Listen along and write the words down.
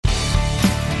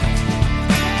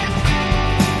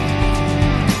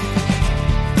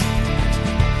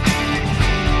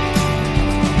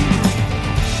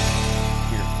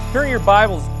Turn your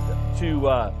Bibles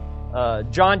to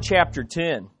John chapter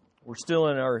 10. We're still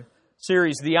in our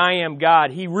series, The I Am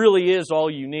God. He really is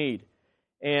all you need.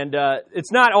 And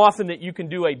it's not often that you can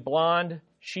do a blonde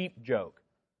sheep joke.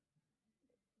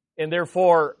 And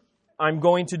therefore, I'm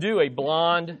going to do a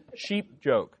blonde sheep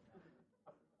joke.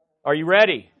 Are you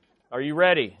ready? Are you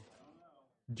ready?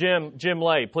 Jim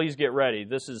Lay, please get ready.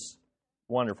 This is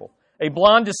wonderful. A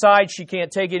blonde decides she can't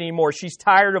take it anymore. She's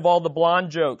tired of all the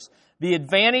blonde jokes. The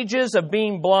advantages of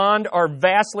being blonde are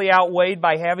vastly outweighed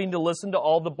by having to listen to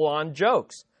all the blonde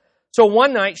jokes. So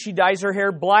one night, she dyes her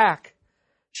hair black.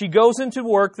 She goes into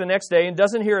work the next day and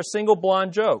doesn't hear a single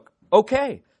blonde joke.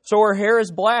 Okay, so her hair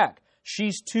is black.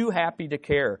 She's too happy to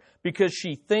care because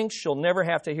she thinks she'll never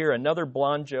have to hear another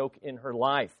blonde joke in her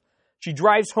life. She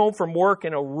drives home from work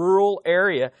in a rural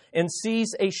area and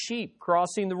sees a sheep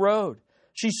crossing the road.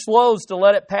 She slows to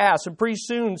let it pass and pretty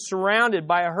soon surrounded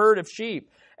by a herd of sheep.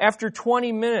 After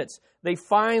 20 minutes, they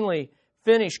finally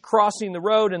finish crossing the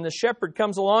road and the shepherd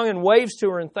comes along and waves to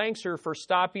her and thanks her for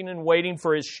stopping and waiting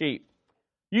for his sheep.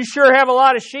 You sure have a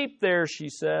lot of sheep there, she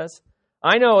says.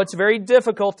 I know, it's very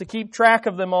difficult to keep track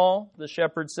of them all, the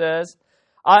shepherd says.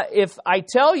 If I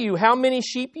tell you how many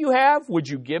sheep you have, would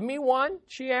you give me one,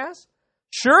 she asks.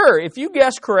 Sure, if you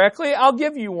guess correctly, I'll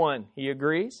give you one, he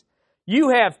agrees. You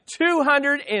have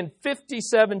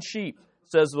 257 sheep,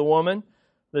 says the woman.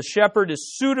 The shepherd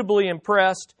is suitably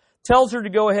impressed, tells her to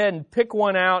go ahead and pick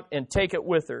one out and take it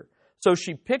with her. So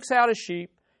she picks out a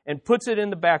sheep and puts it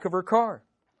in the back of her car.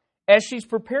 As she's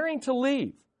preparing to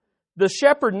leave, the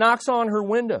shepherd knocks on her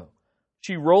window.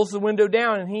 She rolls the window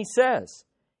down and he says,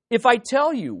 if I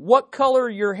tell you what color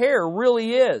your hair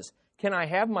really is, can I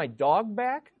have my dog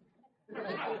back?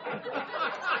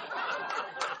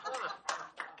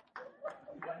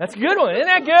 That's a good one. Isn't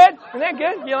that good? Isn't that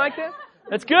good? You like that?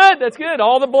 That's good. That's good.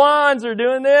 All the blondes are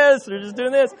doing this. They're just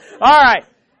doing this. All right.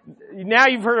 Now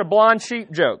you've heard a blonde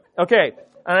sheep joke. Okay.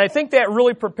 And I think that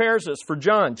really prepares us for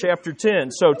John chapter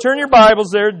 10. So turn your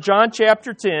Bibles there to John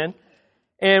chapter 10.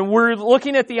 And we're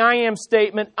looking at the I am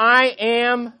statement. I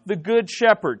am the good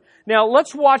shepherd. Now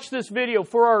let's watch this video.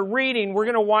 For our reading, we're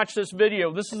going to watch this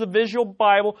video. This is a visual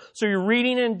Bible. So you're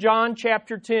reading in John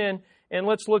chapter 10. And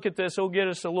let's look at this. It'll get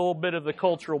us a little bit of the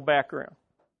cultural background.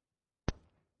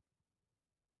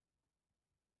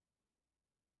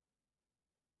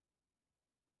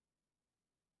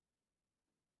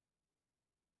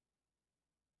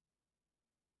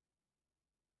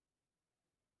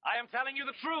 I am telling you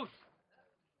the truth.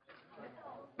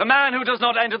 The man who does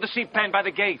not enter the sheep pen by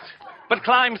the gate, but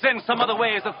climbs in some other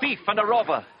way is a thief and a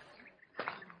robber.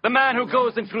 The man who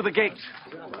goes in through the gate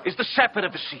is the shepherd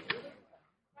of the sheep.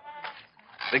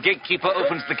 The gatekeeper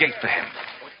opens the gate for him.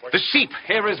 The sheep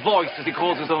hear his voice as he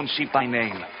calls his own sheep by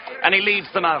name, and he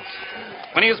leads them out.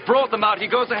 When he has brought them out, he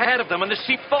goes ahead of them, and the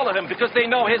sheep follow him because they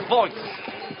know his voice.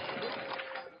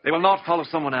 They will not follow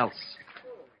someone else.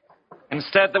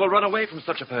 Instead, they will run away from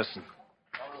such a person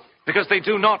because they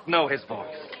do not know his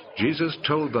voice. Jesus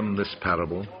told them this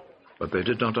parable, but they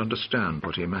did not understand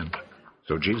what he meant.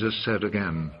 So Jesus said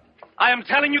again, I am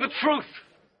telling you the truth.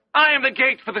 I am the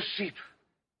gate for the sheep.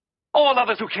 All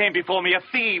others who came before me are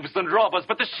thieves and robbers,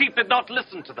 but the sheep did not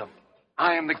listen to them.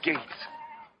 I am the gate.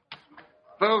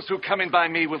 Those who come in by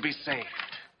me will be saved.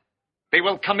 They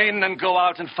will come in and go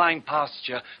out and find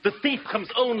pasture. The thief comes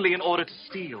only in order to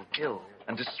steal, kill,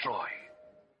 and destroy.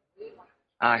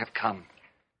 I have come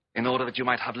in order that you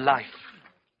might have life.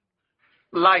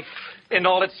 Life in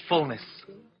all its fullness.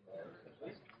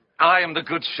 I am the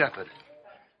good shepherd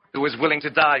who is willing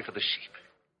to die for the sheep.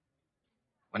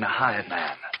 When a hired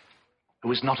man,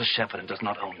 who is not a shepherd and does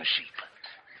not own the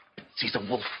sheep, sees a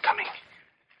wolf coming,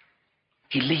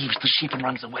 he leaves the sheep and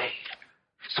runs away.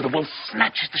 So the wolf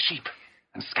snatches the sheep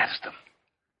and scatters them.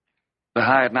 The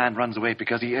hired man runs away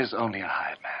because he is only a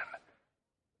hired man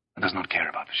and does not care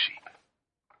about the sheep.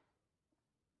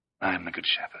 I am the good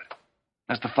shepherd.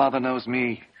 As the Father knows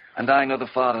me, and I know the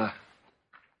Father,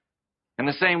 in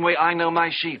the same way I know my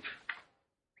sheep,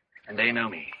 and they know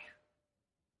me.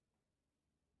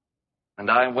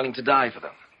 And I am willing to die for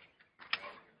them.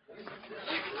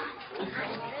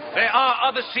 There are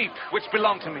other sheep which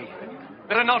belong to me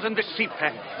that are not in this sheep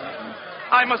pen.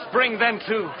 I must bring them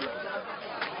too.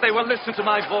 They will listen to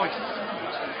my voice,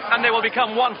 and they will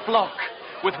become one flock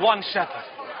with one shepherd.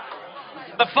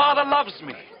 The Father loves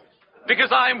me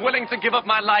because I am willing to give up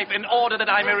my life in order that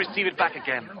I may receive it back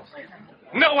again.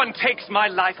 No one takes my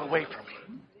life away from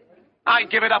me. I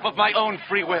give it up of my own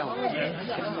free will.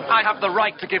 I have the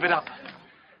right to give it up,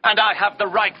 and I have the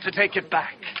right to take it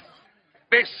back.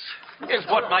 This is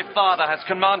what my Father has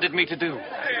commanded me to do.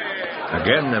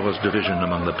 Again there was division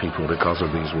among the people because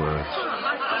of these words.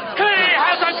 He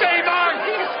has a demon!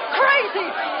 He's crazy!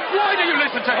 Why do you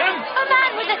listen to him? A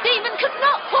man with a demon could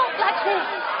not talk like this!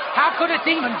 How could a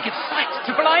demon give sight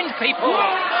to blind people?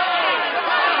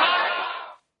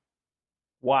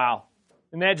 Wow.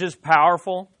 Isn't that just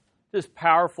powerful? Just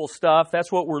powerful stuff. That's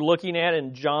what we're looking at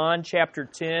in John chapter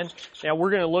 10. Now, we're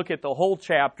going to look at the whole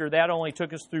chapter. That only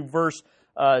took us through verse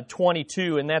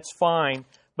 22, and that's fine,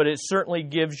 but it certainly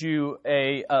gives you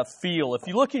a feel. If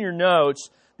you look in your notes,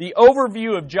 the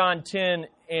overview of John 10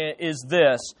 is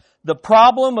this: the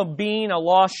problem of being a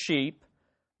lost sheep,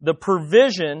 the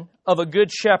provision of a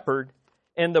good shepherd,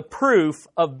 and the proof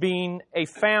of being a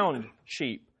found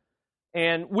sheep.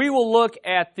 And we will look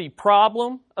at the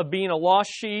problem of being a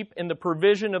lost sheep and the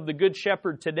provision of the Good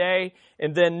Shepherd today.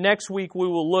 And then next week we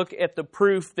will look at the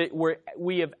proof that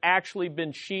we have actually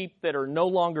been sheep that are no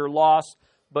longer lost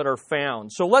but are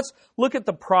found. So let's look at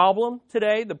the problem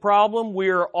today. The problem: we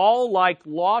are all like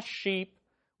lost sheep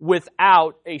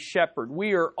without a shepherd.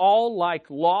 We are all like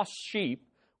lost sheep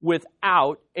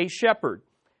without a shepherd.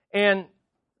 And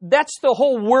that's the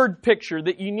whole word picture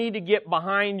that you need to get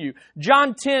behind you.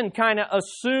 John 10 kind of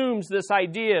assumes this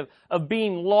idea of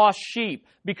being lost sheep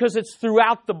because it's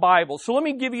throughout the Bible. So let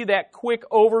me give you that quick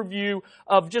overview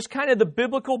of just kind of the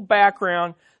biblical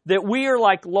background that we are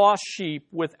like lost sheep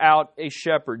without a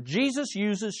shepherd. Jesus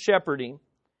uses shepherding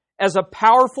as a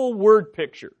powerful word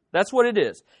picture. That's what it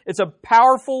is. It's a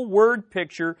powerful word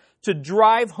picture to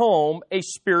drive home a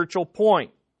spiritual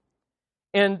point.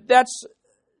 And that's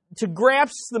to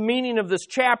grasp the meaning of this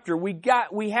chapter, we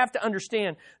have to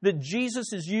understand that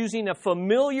Jesus is using a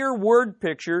familiar word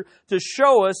picture to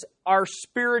show us our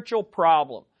spiritual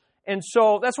problem. And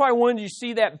so that's why I wanted you to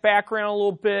see that background a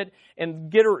little bit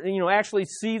and actually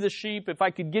see the sheep. If I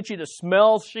could get you to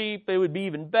smell sheep, it would be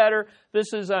even better.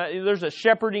 There's a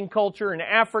shepherding culture in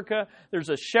Africa. There's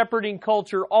a shepherding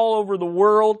culture all over the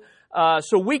world.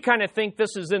 So we kind of think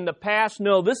this is in the past.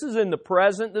 No, this is in the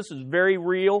present. This is very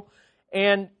real.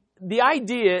 And the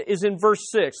idea is in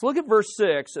verse 6. Look at verse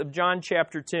 6 of John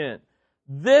chapter 10.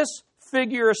 This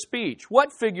figure of speech. What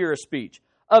figure of speech?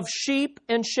 Of sheep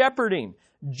and shepherding.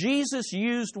 Jesus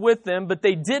used with them, but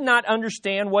they did not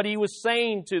understand what he was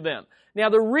saying to them. Now,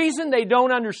 the reason they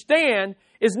don't understand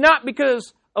is not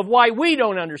because of why we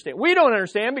don't understand. We don't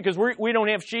understand because we don't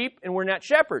have sheep and we're not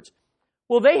shepherds.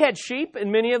 Well, they had sheep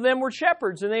and many of them were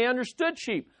shepherds and they understood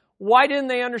sheep. Why didn't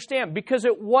they understand? Because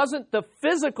it wasn't the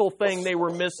physical thing they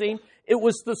were missing. It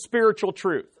was the spiritual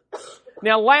truth.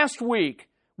 Now, last week,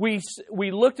 we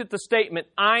looked at the statement,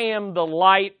 I am the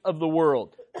light of the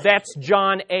world. That's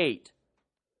John 8.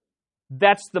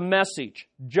 That's the message.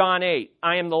 John 8,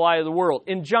 I am the light of the world.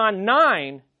 In John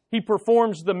 9, he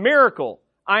performs the miracle,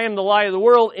 I am the light of the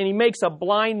world, and he makes a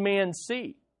blind man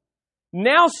see.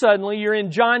 Now suddenly you're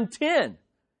in John 10.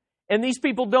 And these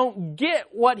people don't get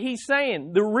what he's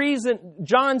saying. The reason,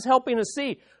 John's helping us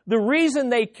see, the reason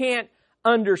they can't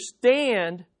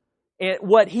understand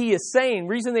what he is saying,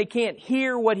 the reason they can't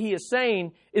hear what he is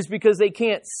saying is because they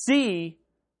can't see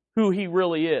who he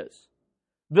really is.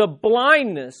 The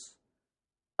blindness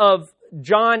of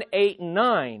John 8 and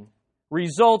 9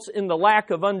 results in the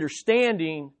lack of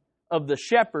understanding of the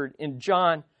shepherd in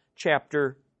John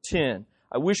chapter 10.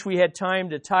 I wish we had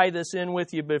time to tie this in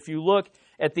with you, but if you look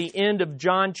at the end of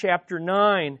John chapter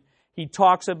 9, he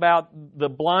talks about the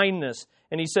blindness.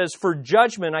 And he says, for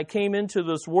judgment I came into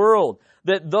this world,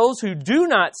 that those who do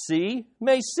not see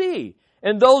may see,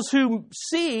 and those who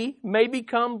see may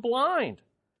become blind.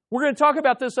 We're going to talk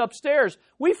about this upstairs.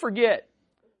 We forget.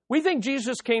 We think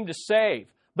Jesus came to save,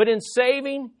 but in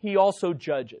saving, he also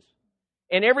judges.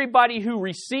 And everybody who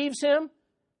receives him,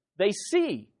 they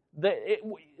see.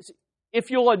 If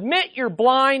you'll admit you're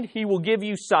blind, he will give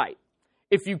you sight.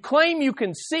 If you claim you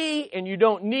can see and you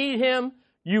don't need him,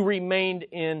 you remained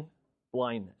in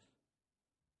blindness.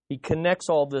 He connects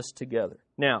all this together.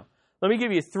 Now, let me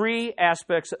give you three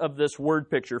aspects of this word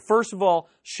picture. First of all,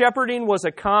 shepherding was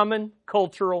a common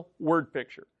cultural word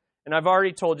picture. And I've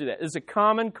already told you that. It's a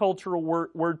common cultural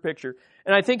word picture.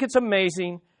 And I think it's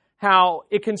amazing how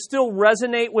it can still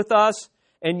resonate with us,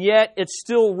 and yet it's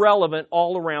still relevant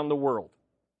all around the world.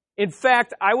 In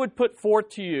fact, I would put forth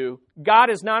to you, God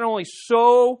is not only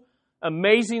so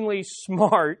amazingly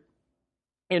smart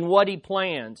in what he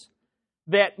plans,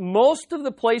 that most of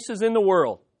the places in the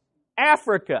world,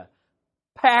 Africa,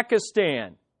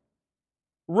 Pakistan,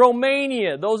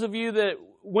 Romania, those of you that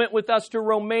went with us to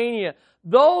Romania,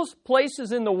 those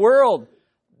places in the world,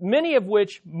 many of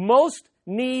which most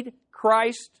need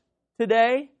Christ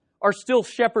today, are still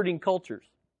shepherding cultures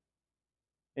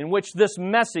in which this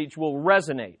message will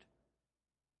resonate.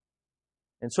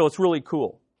 And so it's really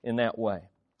cool in that way.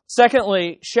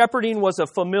 Secondly, shepherding was a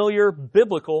familiar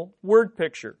biblical word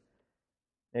picture.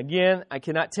 Again, I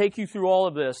cannot take you through all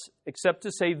of this except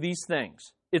to say these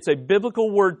things. It's a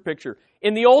biblical word picture.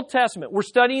 In the Old Testament, we're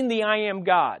studying the I Am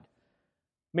God.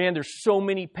 Man, there's so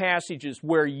many passages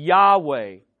where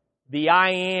Yahweh, the I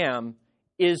Am,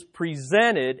 is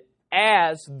presented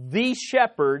as the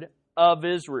shepherd of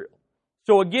Israel.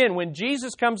 So again, when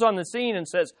Jesus comes on the scene and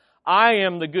says, I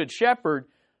am the good shepherd,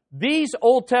 these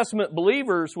Old Testament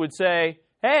believers would say,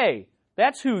 hey,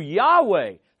 that's who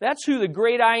Yahweh, that's who the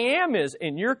great I Am is,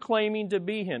 and you're claiming to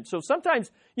be Him. So sometimes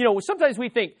we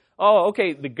think, oh,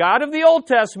 okay, the God of the Old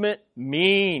Testament,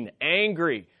 mean,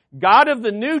 angry. God of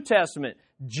the New Testament,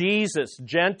 Jesus,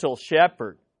 gentle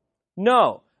shepherd.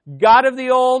 No, God of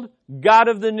the Old, God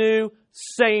of the New,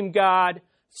 same God,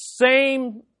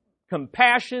 same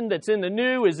compassion that's in the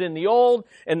New is in the Old,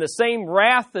 and the same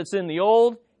wrath that's in the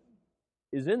Old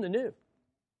is in the New.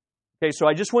 Okay, so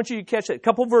I just want you to catch that. A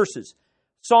couple verses.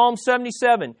 Psalm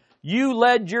 77, you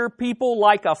led your people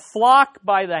like a flock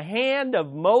by the hand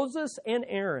of Moses and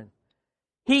Aaron.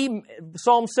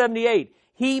 Psalm 78,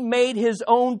 He made His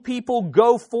own people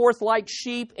go forth like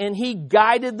sheep, and He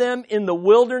guided them in the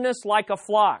wilderness like a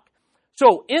flock.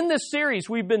 So in this series,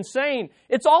 we've been saying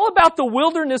it's all about the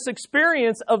wilderness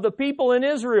experience of the people in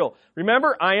Israel.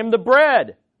 Remember, I am the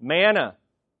bread, manna.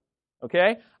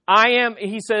 Okay?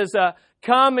 He says,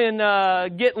 come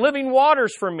and get living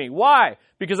waters from me. Why?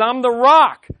 Because I'm the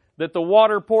rock that the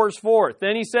water pours forth.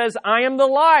 Then He says, I am the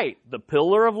light, the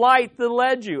pillar of light that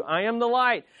led you. I am the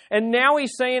light. And now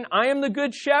He's saying, I am the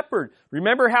good shepherd.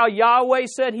 Remember how Yahweh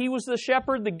said He was the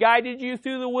shepherd that guided you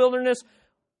through the wilderness?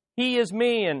 He is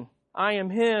me and I am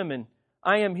Him, and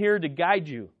I am here to guide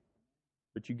you.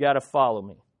 But you got to follow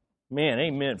me. Man,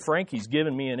 amen. Frankie's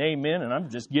giving me an amen, and I'm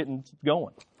just getting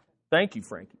going. Thank you,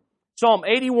 Frankie. Psalm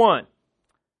 81.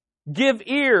 Give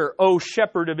ear, O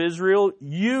shepherd of Israel,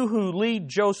 you who lead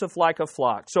Joseph like a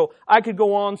flock. So I could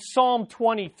go on. Psalm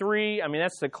 23,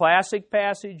 that's the classic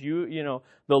passage. You know,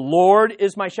 the Lord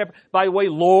is my shepherd. By the way,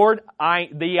 Lord,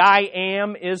 the I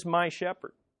Am is my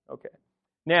shepherd. Okay.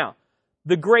 Now,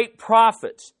 the great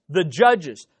prophets, the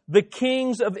judges, the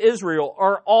kings of Israel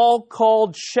are all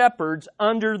called shepherds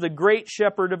under the great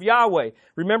shepherd of Yahweh.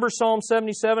 Remember Psalm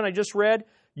 77 I just read?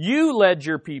 You led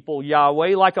your people,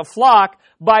 Yahweh, like a flock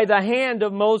by the hand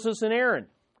of Moses and Aaron.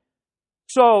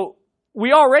 So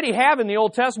we already have in the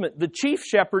Old Testament, the chief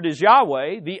shepherd is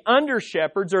Yahweh, the under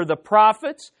shepherds are the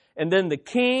prophets, and then the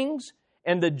kings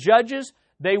and the judges.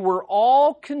 They were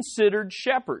all considered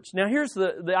shepherds. Now here's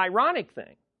the ironic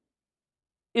thing,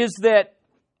 is that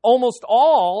almost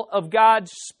all of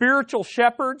God's spiritual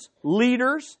shepherds,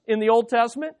 leaders in the Old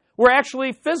Testament, were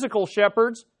actually physical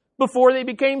shepherds before they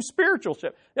became spiritual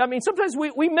shepherds. Sometimes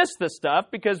we miss this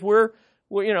stuff because we're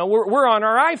on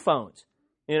our iPhones.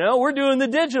 We're doing the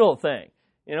digital thing.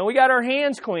 We got our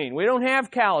hands clean. We don't have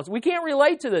callus. We can't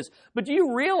relate to this. But do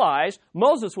you realize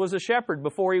Moses was a shepherd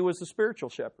before he was a spiritual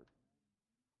shepherd?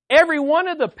 Every one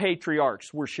of the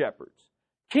patriarchs were shepherds.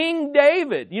 King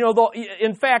David,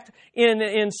 in fact,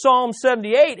 in Psalm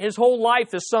 78, his whole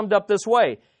life is summed up this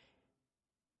way.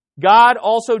 God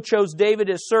also chose David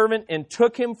his servant and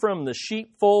took him from the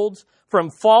sheepfolds. From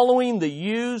following the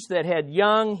ewes that had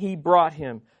young, he brought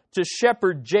him to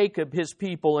shepherd Jacob his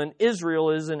people and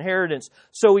Israel his inheritance.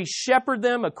 So he shepherded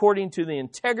them according to the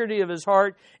integrity of his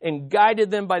heart and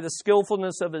guided them by the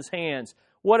skillfulness of his hands.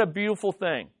 What a beautiful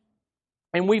thing.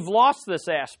 And we've lost this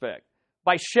aspect.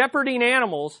 By shepherding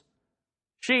animals,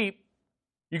 sheep,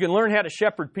 you can learn how to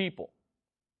shepherd people.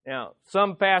 Now,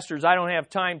 some pastors, I don't have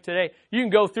time today. You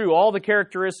can go through all the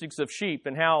characteristics of sheep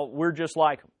and how we're just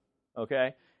like them,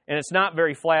 okay? And it's not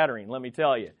very flattering, let me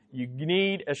tell you. You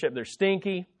need a shepherd. They're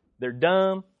stinky. They're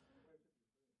dumb.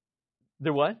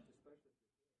 They're what?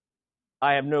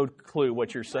 I have no clue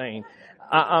what you're saying.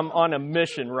 I'm on a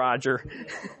mission, Roger.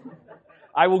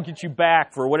 I will get you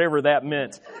back for whatever that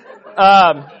meant.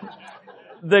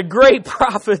 The great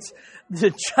prophets,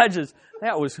 the judges,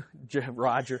 that was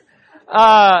Roger.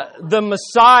 The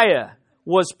Messiah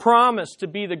was promised to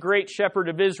be the great shepherd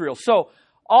of Israel. So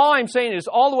all I'm saying is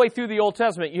all the way through the Old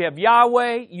Testament, you have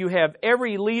Yahweh, you have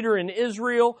every leader in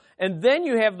Israel, and then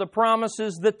you have the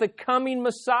promises that the coming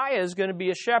Messiah is going to be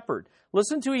a shepherd.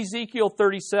 Listen to Ezekiel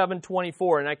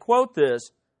 37:24, and I quote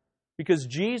this because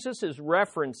Jesus is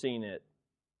referencing it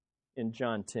in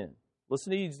John 10.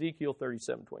 Listen to Ezekiel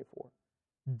 37:24.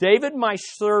 David, my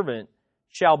servant,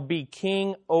 shall be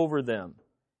king over them,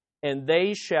 and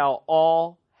they shall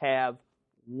all have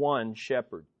one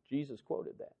shepherd. Jesus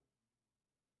quoted that.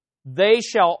 They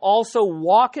shall also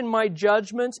walk in my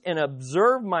judgments and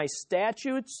observe my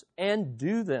statutes and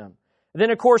do them. Then,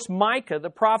 of course, Micah, the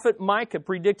prophet Micah,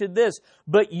 predicted this.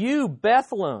 But you,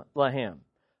 Bethlehem,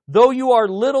 though you are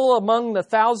little among the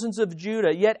thousands of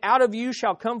Judah, yet out of you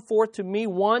shall come forth to me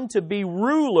one to be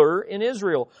ruler in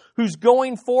Israel, whose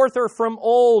going forth are from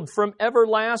old, from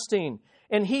everlasting.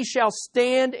 And he shall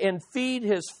stand and feed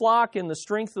his flock in the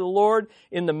strength of the Lord,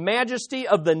 in the majesty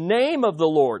of the name of the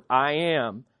Lord. I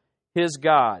am his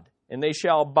God, and they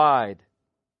shall abide.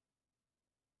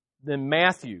 Then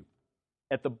Matthew,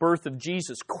 at the birth of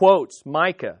Jesus, quotes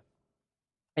Micah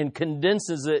and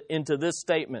condenses it into this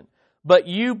statement. But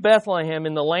you, Bethlehem,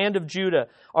 in the land of Judah,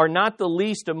 are not the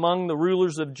least among the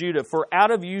rulers of Judah, for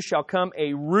out of you shall come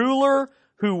a ruler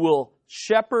who will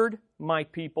shepherd my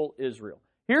people Israel.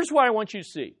 Here's what I want you to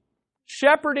see.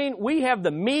 Shepherding, we have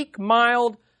the meek,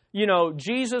 mild,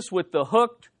 Jesus with the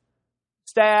hooked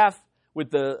staff,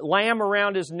 with the lamb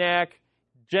around his neck,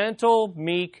 gentle,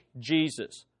 meek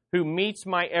Jesus, who meets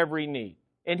my every need.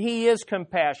 And he is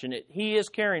compassionate. He is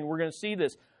caring. We're going to see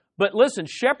this. But listen,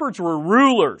 shepherds were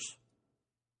rulers.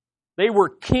 They were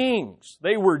kings.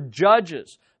 They were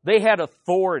judges. They had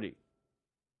authority.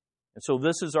 And so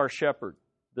this is our shepherd.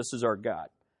 This is our God.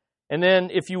 And then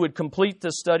if you would complete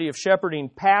the study of shepherding,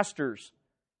 pastors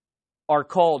are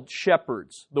called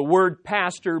shepherds. The word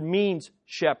pastor means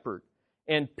shepherd.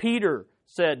 And Peter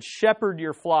said, shepherd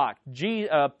your flock.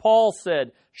 Paul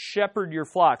said, shepherd your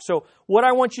flock. So what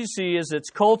I want you to see is it's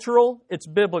cultural, it's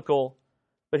biblical,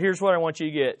 but here's what I want you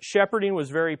to get. Shepherding was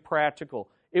very practical.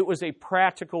 It was a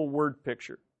practical word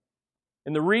picture.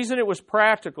 And the reason it was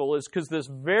practical is because this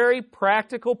very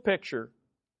practical picture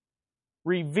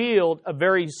revealed a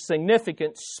very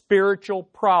significant spiritual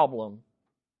problem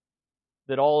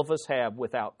that all of us have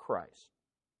without Christ.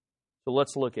 So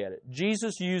let's look at it.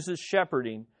 Jesus uses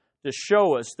shepherding to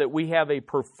show us that we have a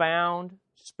profound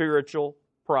spiritual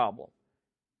problem.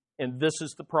 And this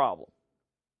is the problem.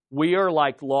 We are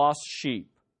like lost sheep.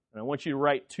 And I want you to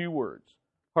write two words.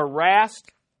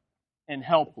 Harassed and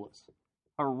helpless.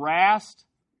 Harassed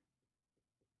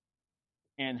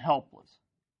and helpless.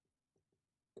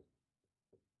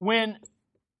 When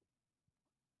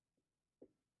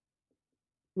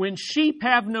sheep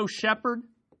have no shepherd,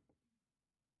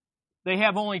 they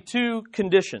have only two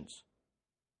conditions.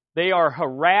 They are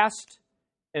harassed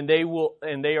and they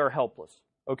are helpless.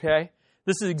 Okay?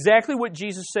 This is exactly what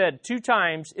Jesus said 2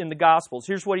 times in the Gospels.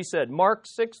 Here's what he said. Mark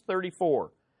 6:34.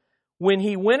 When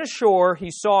he went ashore, he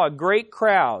saw a great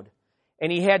crowd,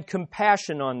 and he had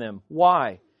compassion on them.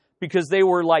 Why? Because they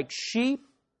were like sheep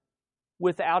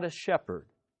without a shepherd.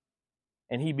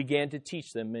 And he began to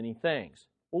teach them many things.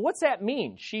 Well, what's that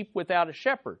mean, sheep without a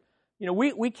shepherd?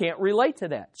 We can't relate to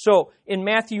that. So in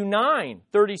Matthew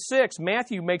 9:36,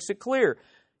 Matthew makes it clear.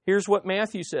 Here's what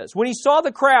Matthew says. When he saw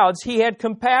the crowds, he had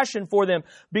compassion for them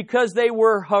because they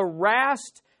were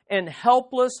harassed and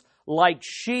helpless like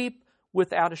sheep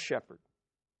without a shepherd.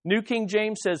 New King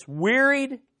James says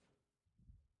wearied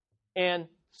and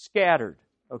scattered.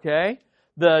 Okay?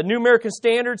 The New American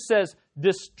Standard says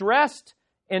distressed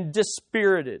and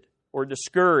dispirited or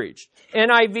discouraged.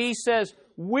 NIV says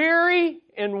weary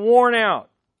and worn out.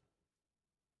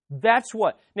 That's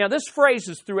what. Now, this phrase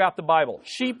is throughout the Bible.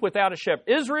 Sheep without a shepherd.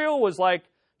 Israel was like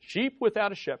sheep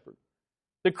without a shepherd.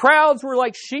 The crowds were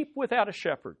like sheep without a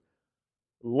shepherd.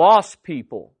 Lost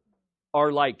people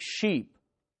are like sheep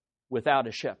without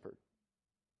a shepherd.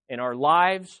 And our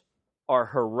lives are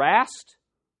harassed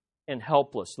and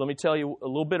helpless. Let me tell you a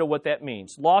little bit of what that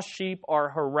means. Lost sheep are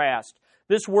harassed.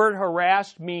 This word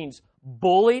harassed means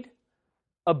bullied,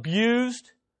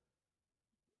 abused,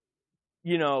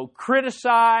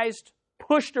 criticized,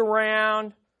 pushed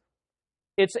around.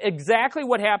 It's exactly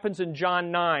what happens in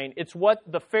John 9. It's what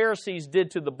the Pharisees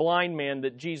did to the blind man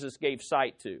that Jesus gave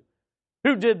sight to.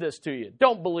 Who did this to you?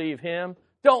 Don't believe him.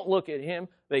 Don't look at him.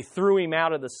 They threw him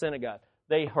out of the synagogue.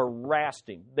 They harassed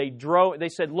him. They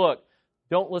said, look,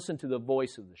 don't listen to the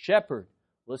voice of the shepherd.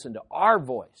 Listen to our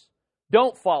voice.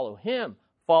 Don't follow him.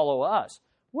 Follow us.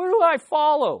 Where do I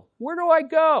follow? Where do I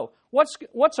go?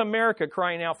 What's America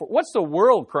crying out for? What's the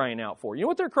world crying out for? You know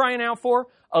what they're crying out for?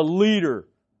 A leader.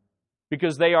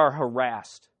 Because they are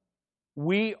harassed.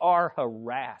 We are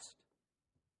harassed.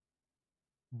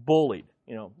 Bullied.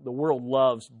 The world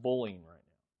loves bullying right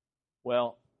now.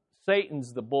 Well,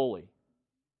 Satan's the bully.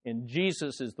 And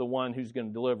Jesus is the one who's going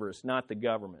to deliver us, not the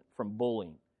government, from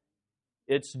bullying.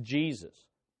 It's Jesus.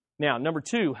 Now, number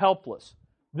 2, helpless.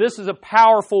 This is a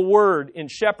powerful word in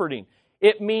shepherding.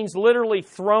 It means literally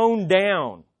thrown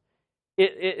down.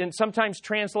 And sometimes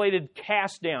translated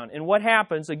cast down. And what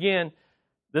happens, again,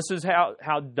 this is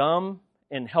how dumb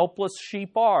and helpless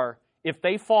sheep are, if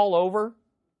they fall over,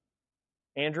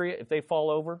 Andrea, if they fall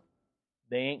over,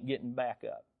 they ain't getting back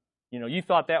up. You know, you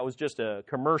thought that was just a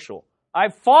commercial.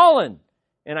 I've fallen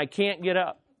and I can't get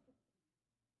up.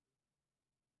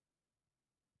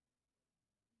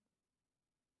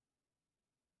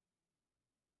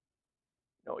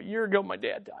 You know, a year ago my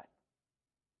dad died.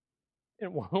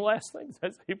 And one of the last things I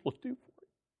was able to do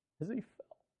for him is he fell.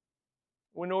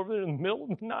 Went over there in the middle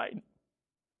of the night.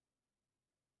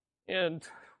 And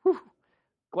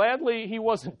gladly he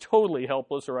wasn't totally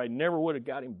helpless, or I never would have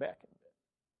got him back in bed.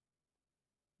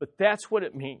 But that's what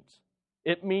it means.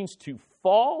 It means to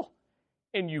fall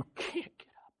and you can't get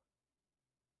up.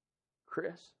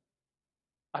 Chris,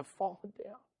 I've fallen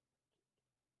down.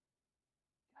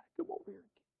 Gotta come over here again.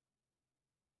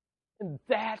 And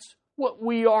that's what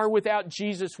we are without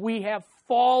Jesus. We have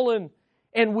fallen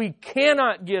and we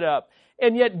cannot get up.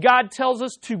 And yet God tells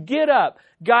us to get up.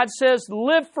 God says,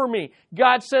 live for me.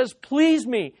 God says, please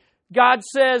me. God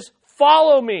says,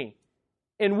 follow me.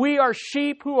 And we are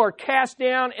sheep who are cast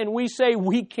down, and we say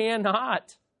we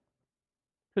cannot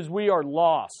because we are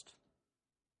lost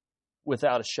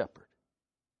without a shepherd.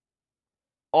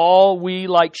 All we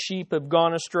like sheep have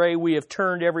gone astray. We have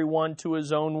turned everyone to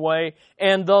his own way.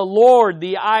 And the Lord,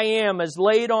 the I Am, has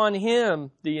laid on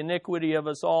him the iniquity of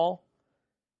us all.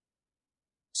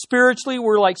 Spiritually,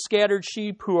 we're like scattered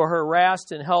sheep who are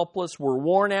harassed and helpless. We're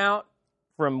worn out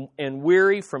and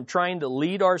weary from trying to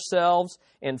lead ourselves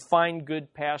and find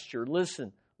good pasture.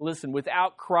 Listen,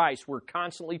 without Christ, we're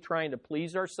constantly trying to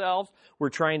please ourselves. We're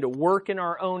trying to work in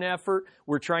our own effort.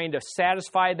 We're trying to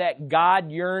satisfy that God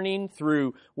yearning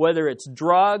through whether it's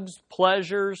drugs,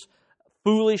 pleasures,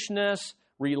 foolishness,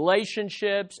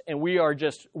 relationships, and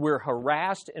we're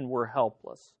harassed and we're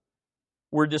helpless.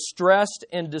 We're distressed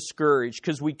and discouraged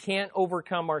because we can't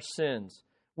overcome our sins.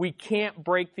 We can't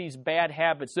break these bad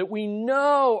habits that we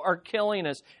know are killing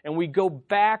us, and we go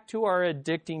back to our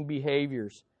addicting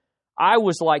behaviors. I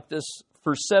was like this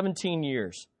for 17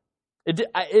 years.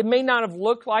 It may not have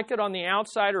looked like it on the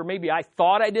outside, or maybe I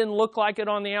thought I didn't look like it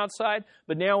on the outside,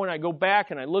 but now when I go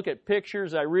back and I look at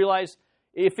pictures, I realize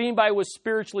if anybody was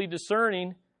spiritually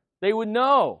discerning, they would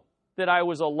know that I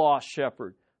was a lost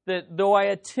shepherd. That though I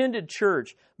attended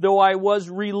church, though I was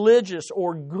religious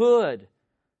or good,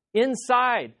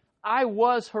 inside I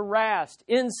was harassed.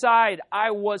 Inside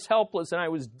I was helpless, and I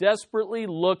was desperately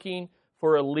looking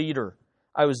for a leader.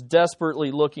 I was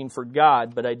desperately looking for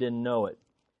God, but I didn't know it.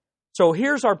 So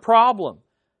here's our problem.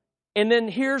 And then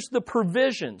here's the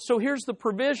provision. So here's the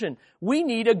provision. We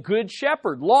need a good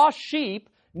shepherd. Lost sheep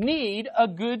need a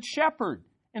good shepherd.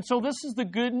 And so this is the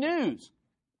good news.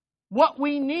 What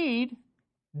we need,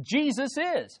 Jesus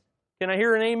is. Can I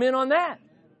hear an amen on that?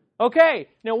 Okay,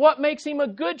 now what makes him a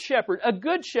good shepherd? A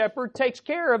good shepherd takes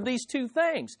care of these two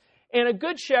things. And a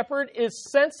good shepherd is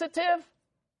sensitive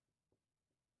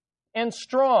and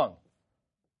strong.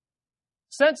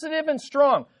 Sensitive and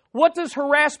strong. What does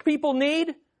harassed people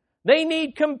need? They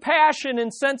need compassion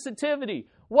and sensitivity.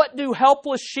 What do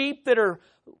helpless sheep that are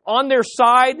on their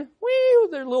side,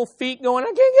 with their little feet going, I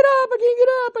can't get up, I can't get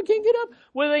up, I can't get up.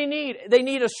 What do they need? They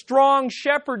need a strong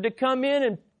shepherd to come in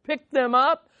and pick them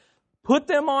up, put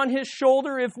them on his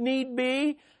shoulder if need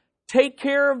be, take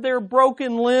care of their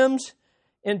broken limbs,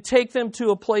 and take them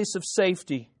to a place of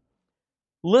safety.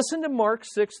 Listen to Mark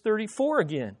 6:34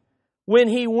 again. When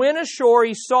he went ashore,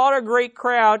 he saw a great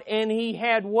crowd, and he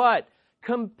had what?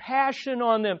 Compassion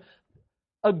on them.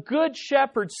 A good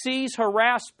shepherd sees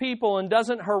harassed people and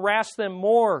doesn't harass them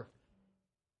more.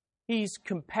 He's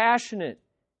compassionate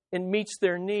and meets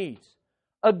their needs.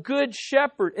 A good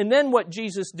shepherd. And then what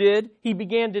Jesus did, he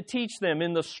began to teach them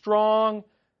in the strong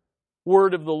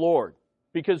word of the Lord.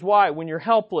 Because why? When you're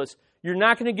helpless, you're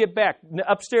not going to get back.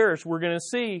 Upstairs, we're going to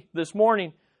see this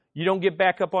morning, you don't get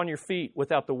back up on your feet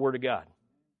without the Word of God.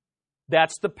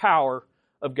 That's the power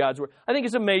of God's Word. I think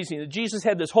it's amazing that Jesus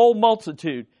had this whole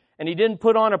multitude, and he didn't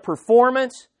put on a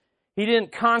performance. He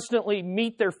didn't constantly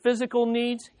meet their physical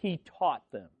needs. He taught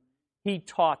them. He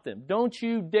taught them. Don't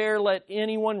you dare let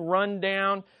anyone run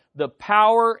down the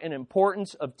power and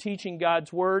importance of teaching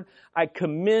God's Word. I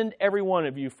commend every one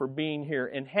of you for being here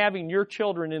and having your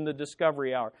children in the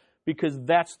Discovery Hour, because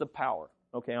that's the power.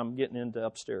 Okay, I'm getting into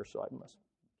upstairs, so I must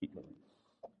keep moving.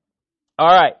 All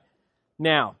right.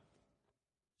 Now,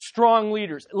 strong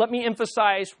leaders. Let me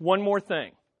emphasize one more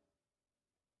thing.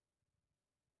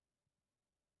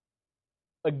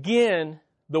 Again,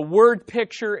 the word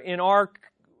picture in our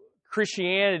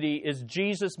Christianity is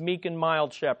Jesus, meek and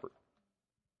mild shepherd.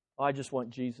 I just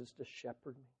want Jesus to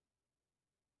shepherd me.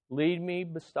 Lead me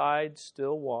beside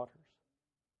still waters.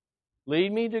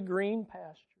 Lead me to green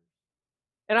pastures.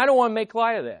 And I don't want to make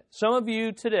light of that. Some of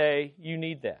you today, you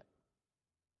need that.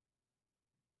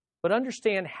 But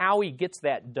understand how He gets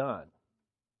that done.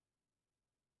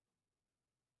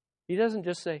 He doesn't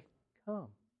just say, come,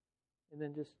 and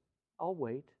then just, I'll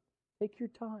wait. Take your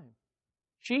time.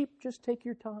 Sheep, just take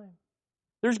your time.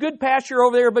 There's good pasture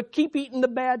over there, but keep eating the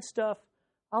bad stuff.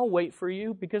 I'll wait for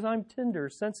you because I'm tender,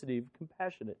 sensitive,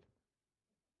 compassionate.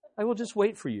 I will just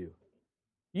wait for you.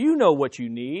 You know what you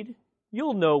need.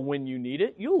 You'll know when you need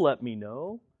it. You'll let me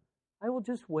know. I will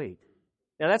just wait.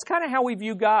 Now, that's kind of how we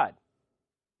view God.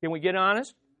 Can we get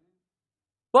honest?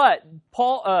 But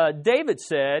David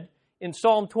said in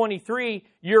Psalm 23,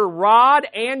 your rod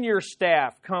and your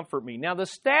staff comfort me. Now, the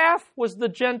staff was the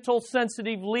gentle,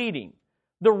 sensitive leading.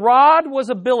 The rod was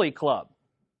a billy club.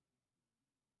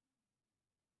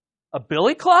 A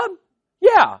billy club?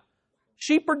 Yeah.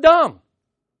 Sheep are dumb.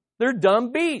 They're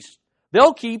dumb beasts.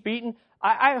 They'll keep eating.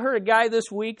 I heard a guy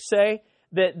this week say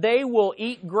that they will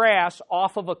eat grass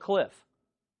off of a cliff.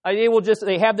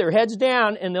 They have their heads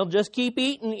down and they'll just keep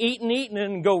eating,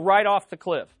 and go right off the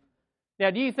cliff.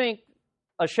 Now, do you think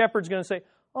a shepherd's going to say,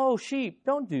 oh, sheep,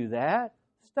 don't do that.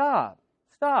 Stop.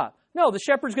 No, the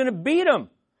shepherd's going to beat them.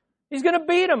 He's going to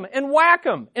beat them and whack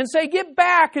them and say, get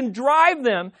back, and drive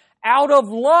them out of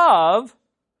love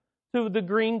to the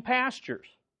green pastures.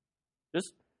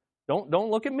 Just don't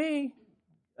look at me.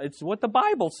 It's what the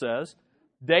Bible says.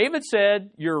 David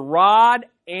said, your rod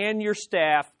and your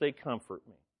staff, they comfort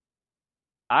me.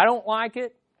 I don't like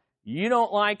it. You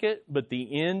don't like it, but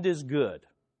the end is good.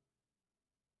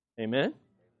 Amen?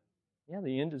 Yeah,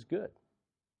 the end is good.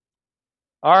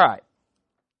 All right.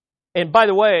 And by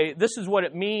the way, this is what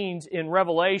it means in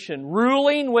Revelation,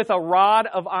 ruling with a rod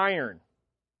of iron.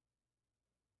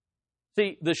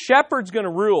 See, the shepherd's going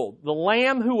to rule. The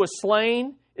lamb who was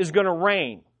slain is going to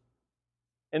reign.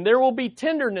 And there will be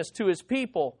tenderness to His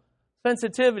people,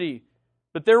 sensitivity,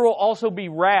 but there will also be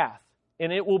wrath.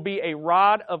 And it will be a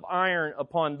rod of iron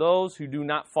upon those who do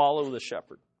not follow the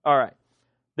shepherd. All right.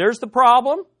 There's the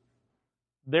problem.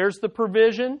 There's the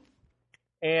provision.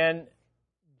 And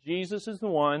Jesus is the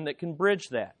one that can bridge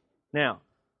that. Now,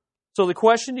 so the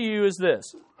question to you is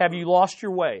this. Have you lost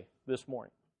your way this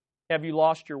morning? Have you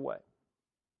lost your way?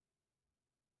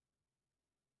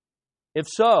 If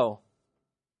so,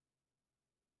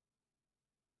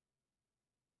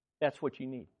 that's what you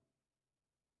need.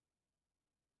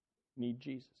 You need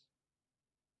Jesus.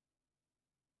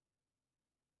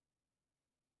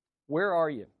 Where are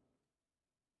you?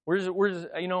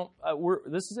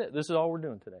 This is it. This is all we're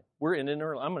doing today. We're ending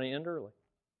early. I'm going to end early.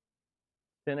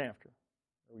 10 after.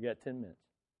 We got 10 minutes.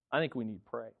 I think we need to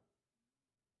pray.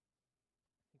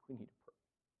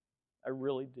 I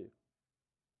really do.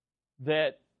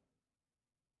 That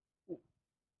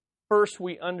first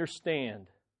we understand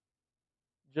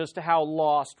just how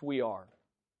lost we are.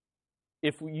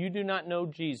 If you do not know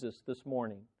Jesus this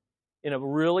morning in a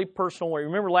really personal way.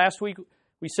 Remember last week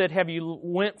we said, have you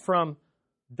went from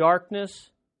darkness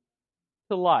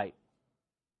to light?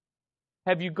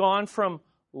 Have you gone from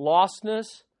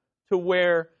lostness to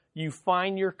where you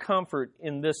find your comfort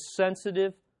in this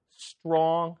sensitive,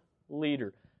 strong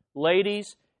leader?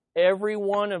 Ladies, every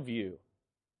one of you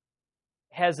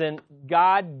has a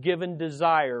God-given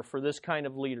desire for this kind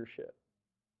of leadership.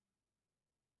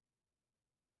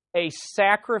 A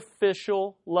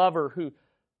sacrificial lover who,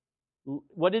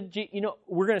 we're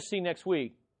going to see next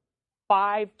week,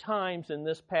 5 times in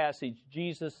this passage,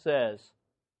 Jesus says,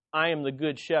 I am the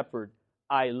good shepherd.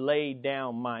 I lay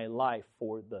down my life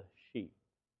for the sheep.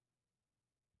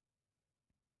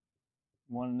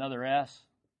 Want another S?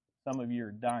 Some of you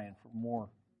are dying for more.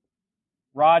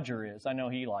 Roger is. I know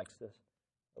he likes this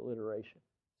alliteration.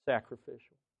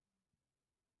 Sacrificial.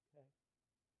 Okay.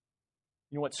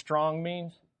 You know what strong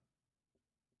means?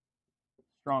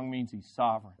 Strong means he's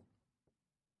sovereign.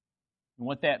 And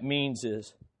what that means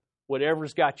is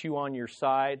whatever's got you on your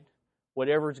side,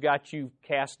 whatever's got you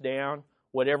cast down,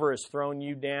 whatever has thrown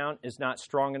you down is not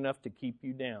strong enough to keep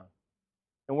you down.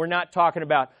 And we're not talking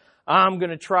about, I'm going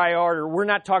to try harder. We're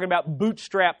not talking about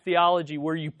bootstrap theology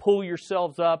where you pull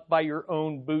yourselves up by your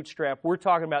own bootstrap. We're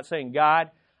talking about saying,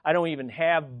 God, I don't even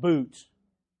have boots.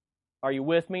 Are you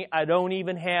with me? I don't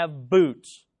even have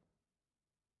boots.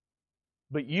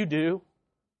 But you do.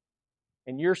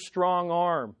 And your strong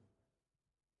arm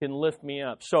can lift me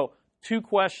up. So, 2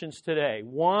 questions today.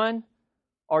 1,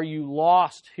 are you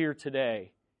lost here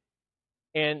today?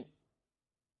 And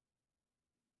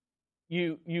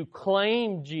you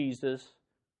claim Jesus,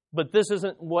 but this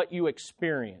isn't what you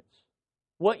experience.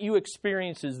 What you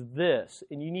experience is this,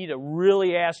 and you need to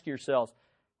really ask yourselves,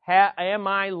 am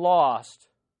I lost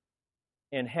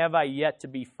and have I yet to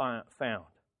be found?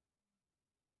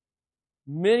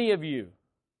 Many of you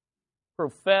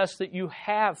profess that you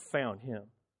have found Him.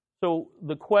 So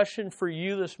the question for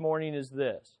you this morning is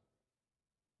this.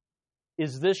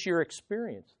 Is this your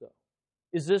experience, though?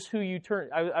 Is this who you turn?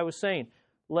 I was saying,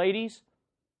 ladies,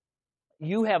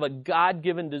 you have a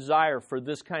God-given desire for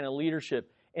this kind of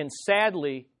leadership. And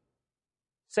sadly,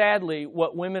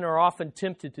 what women are often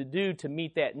tempted to do to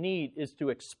meet that need is to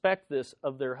expect this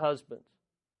of their husbands,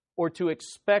 or to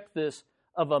expect this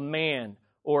of a man,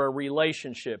 or a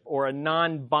relationship, or a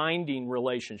non-binding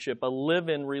relationship, a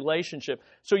live-in relationship.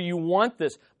 So you want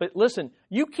this. But listen,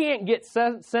 you can't get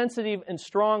sensitive and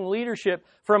strong leadership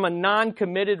from a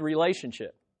non-committed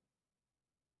relationship.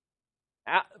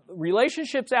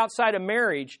 Relationships outside of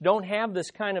marriage don't have this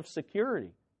kind of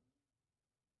security.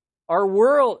 Our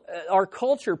world, our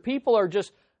culture, people are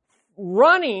just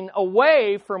running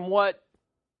away from what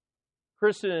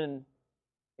Kristen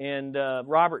and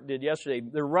Robert did yesterday.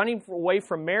 They're running away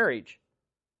from marriage,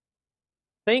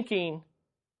 thinking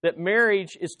that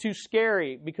marriage is too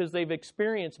scary because they've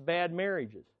experienced bad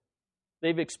marriages.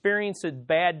 They've experienced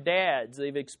bad dads.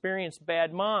 They've experienced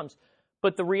bad moms.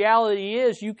 But the reality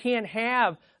is you can't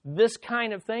have this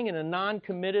kind of thing in a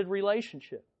non-committed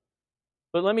relationship.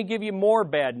 But let me give you more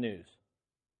bad news.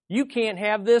 You can't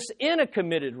have this in a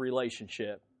committed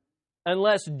relationship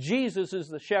unless Jesus is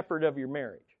the shepherd of your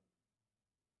marriage.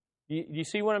 You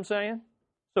see what I'm saying?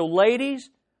 So ladies,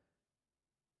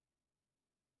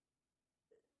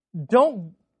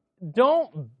 don't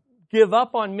give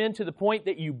up on men to the point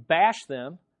that you bash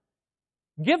them.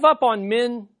 Give up on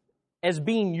men as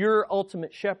being your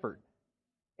ultimate shepherd.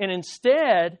 And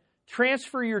instead,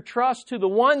 transfer your trust to the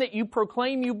one that you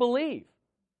proclaim you believe.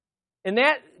 And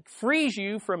that frees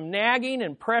you from nagging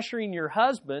and pressuring your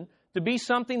husband to be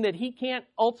something that he can't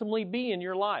ultimately be in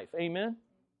your life. Amen?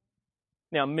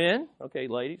 Now, men, okay,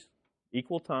 ladies,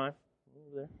 equal time.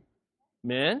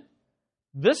 Men,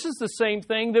 this is the same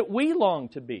thing that we long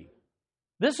to be.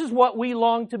 This is what we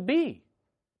long to be.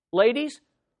 Ladies,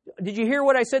 did you hear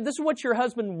what I said? This is what your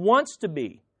husband wants to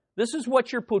be. This is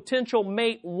what your potential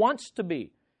mate wants to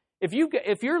be. If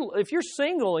you're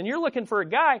single and you're looking for a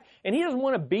guy and he doesn't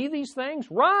want to be these things,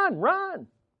 run.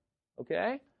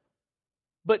 Okay?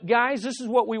 But guys, this is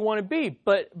what we want to be.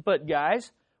 But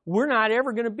guys, we're not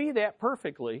ever going to be that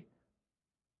perfectly.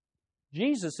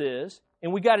 Jesus is,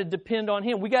 and we got to depend on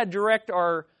Him. We got to direct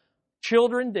our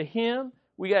children to Him.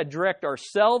 We got to direct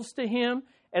ourselves to Him.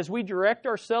 As we direct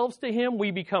ourselves to Him,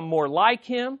 we become more like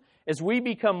Him. As we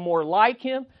become more like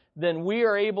Him, then we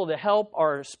are able to help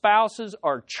our spouses,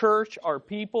 our church, our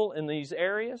people in these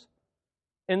areas.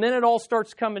 And then it all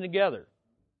starts coming together.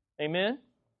 Amen?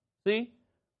 See?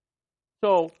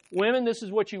 So, women, this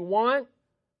is what you want.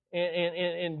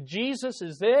 And Jesus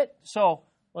is it. So,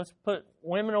 let's put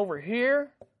women over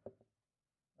here.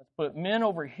 Let's put men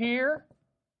over here.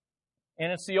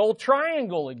 And it's the old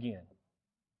triangle again.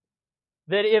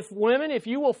 That if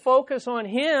you will focus on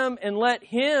Him and let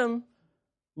Him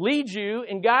lead you,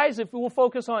 and guys, if we will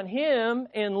focus on Him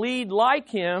and lead like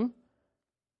Him,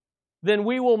 then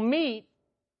we will meet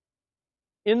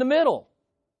in the middle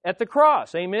at the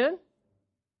cross. Amen?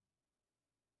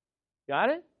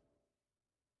 Got it?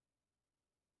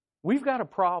 We've got a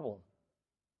problem.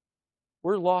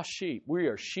 We're lost sheep. We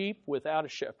are sheep without a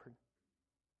shepherd.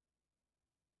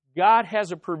 God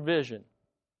has a provision.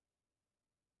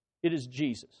 It is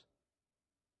Jesus,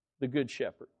 the Good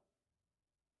Shepherd.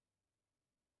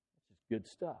 This is good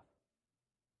stuff.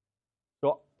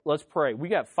 So let's pray. We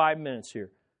got 5 minutes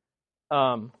here.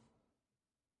 I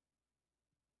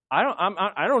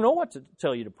don't know what to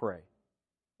tell you to pray,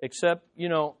 except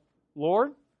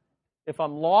Lord, if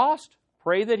I'm lost,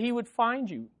 pray that He would find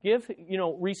you.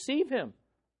 Receive Him.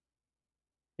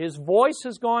 His voice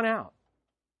has gone out.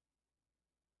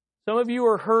 Some of you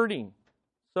are hurting.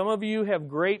 Some of you have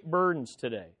great burdens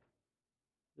today.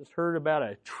 Just heard about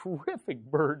a terrific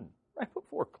burden right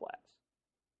before class.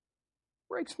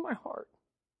 Breaks my heart.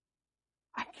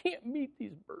 I can't meet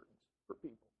these burdens for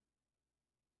people.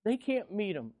 They can't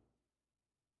meet them,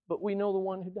 but we know the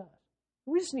one who does.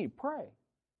 We just need to pray.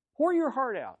 Pour your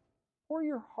heart out. Pour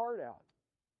your heart out.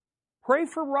 Pray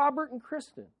for Robert and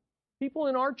Kristen, people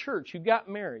in our church who got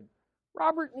married.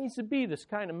 Robert needs to be this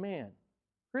kind of man.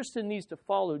 Kristen needs to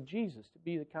follow Jesus to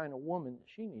be the kind of woman that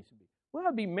she needs to be. We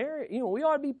ought to be married. We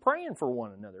ought to be praying for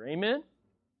one another. Amen?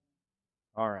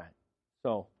 All right.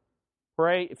 So,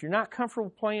 pray. If you're not comfortable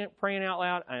praying out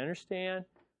loud, I understand.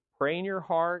 Pray in your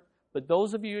heart. But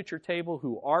those of you at your table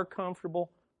who are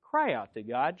comfortable, cry out to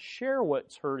God. Share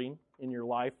what's hurting in your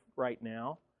life right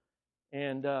now.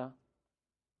 And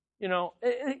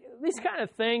these kind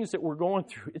of things that we're going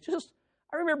through.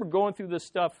 I remember going through this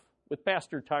stuff with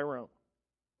Pastor Tyrone.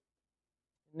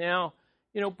 Now,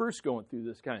 Bruce going through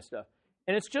this kind of stuff.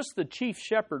 And it's just the chief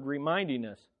shepherd reminding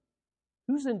us,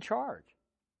 who's in charge?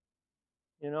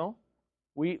 I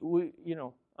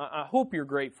hope you're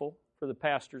grateful for the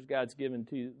pastors God's given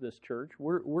to this church.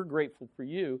 We're grateful for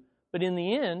you. But in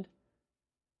the end,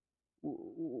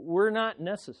 we're not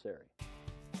necessary.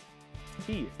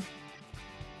 He is.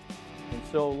 And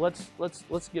so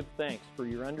let's give thanks for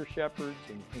your under shepherds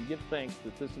and give thanks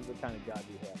that this is the kind of God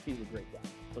we have. He's a great God.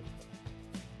 Let's pray.